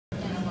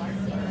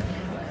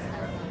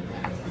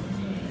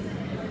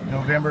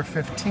November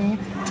 15th,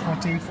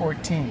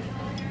 2014.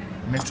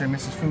 Mr. and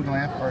Mrs. Food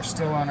Lamp are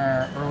still on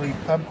our early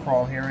pub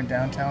crawl here in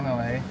downtown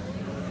LA.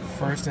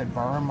 First at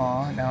Bar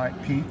Ma, now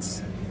at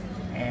Pete's.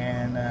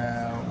 And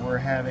we're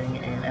having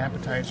an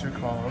appetizer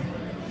called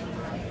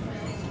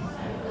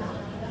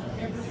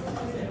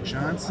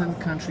Johnson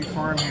Country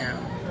Farm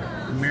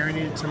Ham,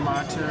 marinated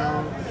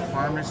tomato,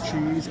 farmer's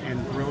cheese,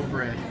 and grilled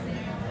bread.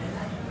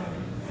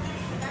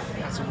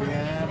 That's what we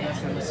have. That's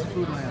what Mrs.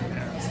 Food Lamp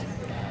has.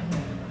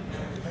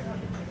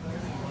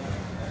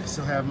 I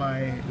still have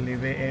my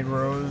Leve et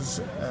Rose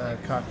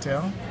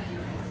cocktail.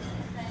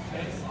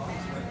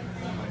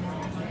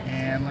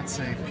 And let's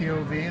say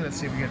POV. Let's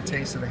see if we get a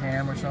taste of the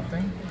ham or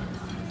something.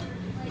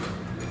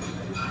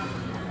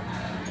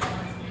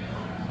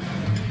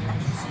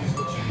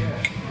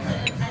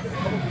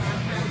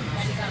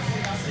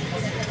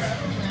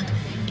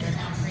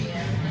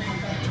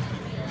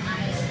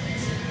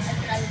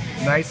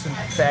 Nice and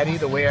fatty,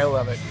 the way I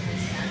love it.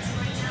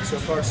 So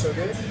far, so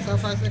good? So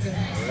far, so good.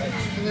 Right.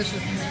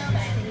 Delicious.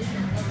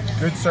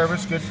 Good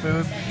service, good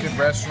food, good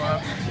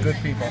restaurant, good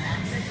people.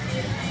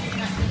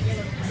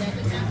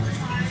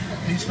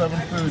 Peace, love,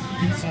 and food.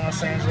 Pete's in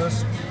Los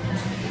Angeles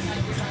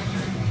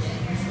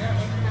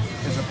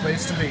is a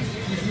place to be.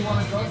 If you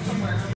want to go somewhere.